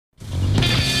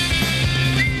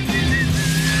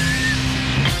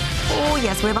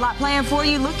Yes, we have a lot planned for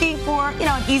you. Looking for,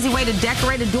 an easy way to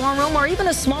decorate a dorm room or even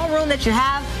a small room that you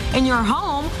have in your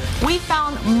home. We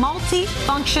found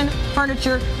multi-function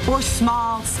furniture for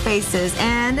small spaces,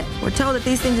 and we're told that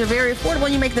these things are very affordable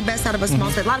and you make the best out of a small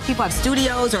space. A lot of people have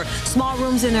studios or small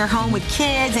rooms in their home with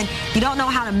kids, and you don't know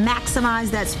how to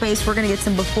maximize that space. We're going to get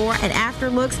some before and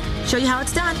after looks, show you how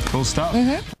it's done. Cool stuff.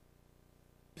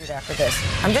 After this,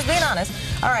 I'm just being honest.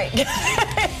 All right,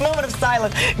 moment of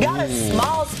silence. Got a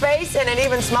small space and an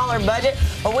even smaller budget,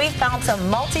 but we found some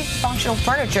multifunctional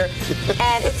furniture,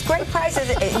 and it's great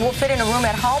prices. It will fit in a room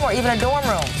at home or even a dorm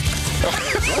room.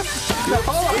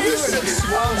 You said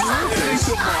small space,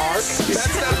 Mark.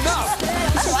 That's not enough.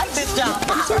 I like this job.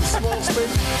 You said small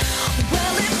space.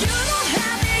 Well, if you don't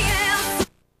have the answer.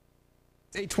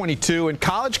 8:22 and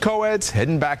college co-eds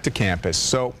heading back to campus.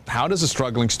 So how does a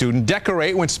struggling student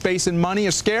decorate when space and money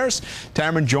are scarce?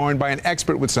 Tamron joined by an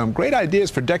expert with some great ideas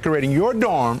for decorating your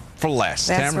dorm for less.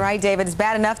 That's right, David. It's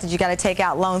bad enough that you got to take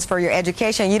out loans for your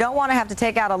education. You don't want to have to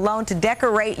take out a loan to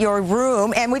decorate your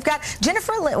room. And we've got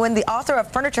Jennifer Litwin, the author of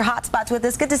Furniture Hotspots, with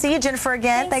us. Good to see you, Jennifer,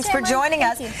 again. Thanks for joining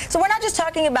us. So we're not just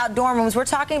talking about dorm rooms. We're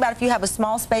talking about if you have a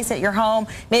small space at your home,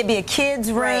 maybe a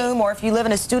kid's room, or if you live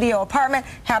in a studio apartment,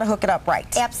 how to hook it up right.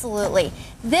 Absolutely.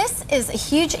 This is a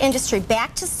huge industry.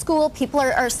 Back to school, people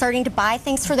are starting to buy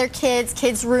things for their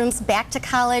kids' rooms, back to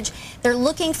college. They're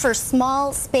looking for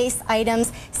small space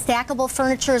items. Stackable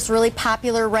furniture is really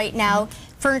popular right now.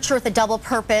 Furniture with a double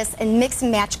purpose and mix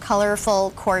and match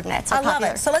colorful coordinates. I love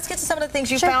it. So let's get to some of the things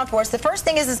you found for us. The first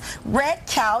thing is this red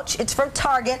couch. It's from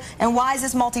Target. And why is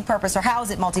this multi-purpose, or how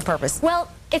is it multi-purpose? Well,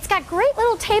 it's got great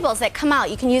little tables that come out.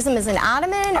 You can use them as an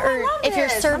ottoman, or if you're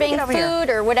serving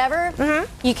food or whatever,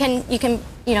 you can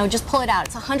just pull it out.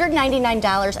 It's $199.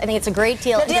 I think it's a great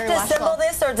deal. Now, do you have to assemble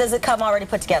this, or does it come already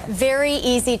put together? Very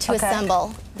easy to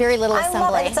assemble. Very little assembly. I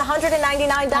love it. It's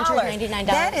 $199. $199.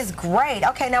 That is great.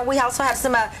 Okay, now we also have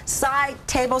some side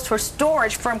tables for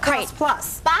storage from Cost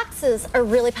Plus. Boxes are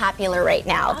really popular right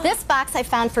now. This box I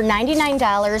found for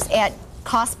 $99 at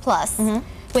Cost Plus.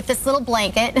 With this little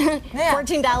blanket,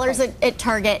 $14 at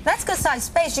Target. That's good size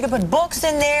space. You can put books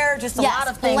in there, just a lot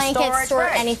of things. Blankets, store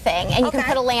anything. And you can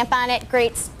put a lamp on it,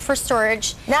 great for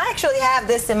storage. Now I actually have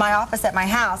this in my office at my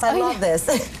house. I love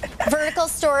this. Vertical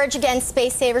storage, again,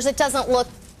 space savers. It doesn't look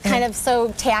kind of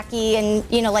so tacky and,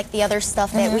 like the other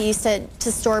stuff that we used to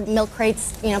store milk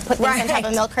crates, put things on top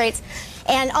of milk crates.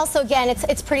 And also, again,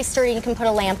 it's pretty sturdy. You can put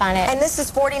a lamp on it. And this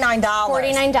is $49.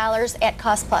 $49 at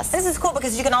Cost Plus. This is cool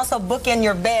because you can also book in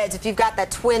your beds. If you've got that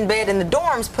twin bed in the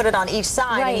dorms, put it on each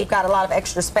side, and you've got a lot of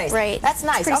extra space. That's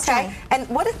nice. Okay. And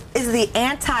what is the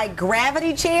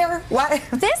anti-gravity chair? What?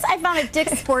 This I found at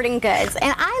Dick's Sporting Goods,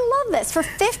 and I love this for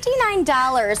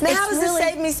 $59. Now, how does this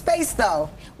save me space, though?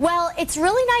 Well, it's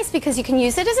really nice because you can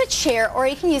use it as a chair, or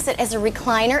you can use it as a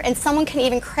recliner, and someone can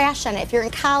even crash on it. If you're in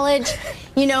college,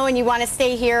 and you want to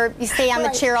stay here, you stay on the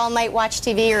chair all night, watch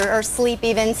TV, or sleep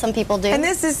even. Some people do. And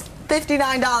this is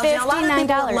 $59. Now, a lot of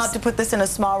people would love to put this in a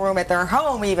small room at their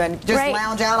home, even just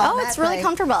lounge out on that it's really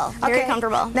comfortable. Very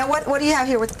comfortable. Now, what do you have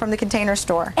here from the Container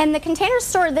Store? And the Container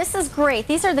Store, this is great.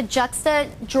 These are the Juxta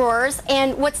drawers,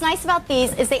 and what's nice about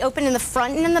these is they open in the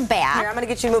front and in the back. Here, I'm going to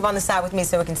get you to move on the side with me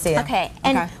so we can see it. Okay.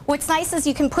 And what's nice is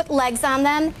you can put legs on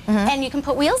them, and you can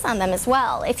put wheels on them as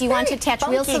well. If you want to attach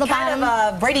wheels to the bottom.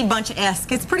 Kind of Brady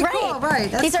Bunch-esque. It's pretty cool, right?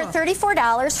 These are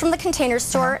 $34 from the Container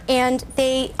Store, and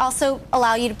they also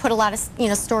allow you to put a lot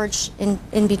of, storage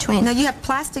in between. Now, you have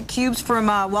plastic cubes from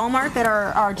Walmart that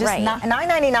are just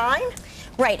 $9.99?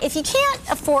 Right. If you can't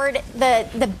afford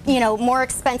the more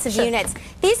expensive units,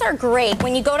 these are great.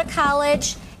 When you go to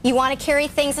college, you want to carry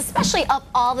things, especially up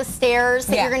all the stairs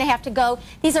that you're going to have to go.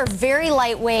 These are very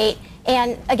lightweight,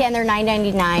 and again, they're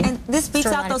 $9.99. And this beats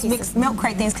out those mixed milk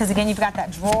crate things because, again, you've got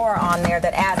that drawer on there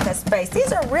that adds that space.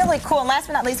 These are really cool. And last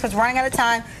but not least, because we're running out of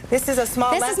time, this is a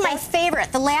small This is my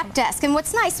favorite, the lap desk. And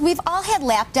what's nice, we've all had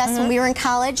lap desks when we were in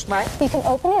college. You can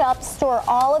open it up, store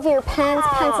all of your pens,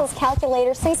 pencils,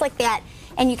 calculators, things like that.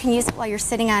 And you can use it while you're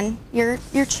sitting on your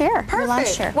chair, your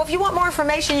lounge chair. Well, if you want more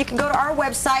information, you can go to our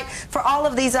website for all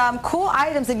of these cool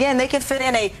items. Again, they can fit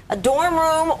in a dorm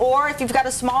room, or if you've got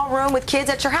a small room with kids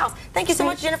at your house. Thank you so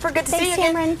much, Jennifer. Good to see you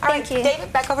again. Thanks, Tamron. All right,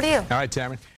 David, back over to you. All right, Tamron.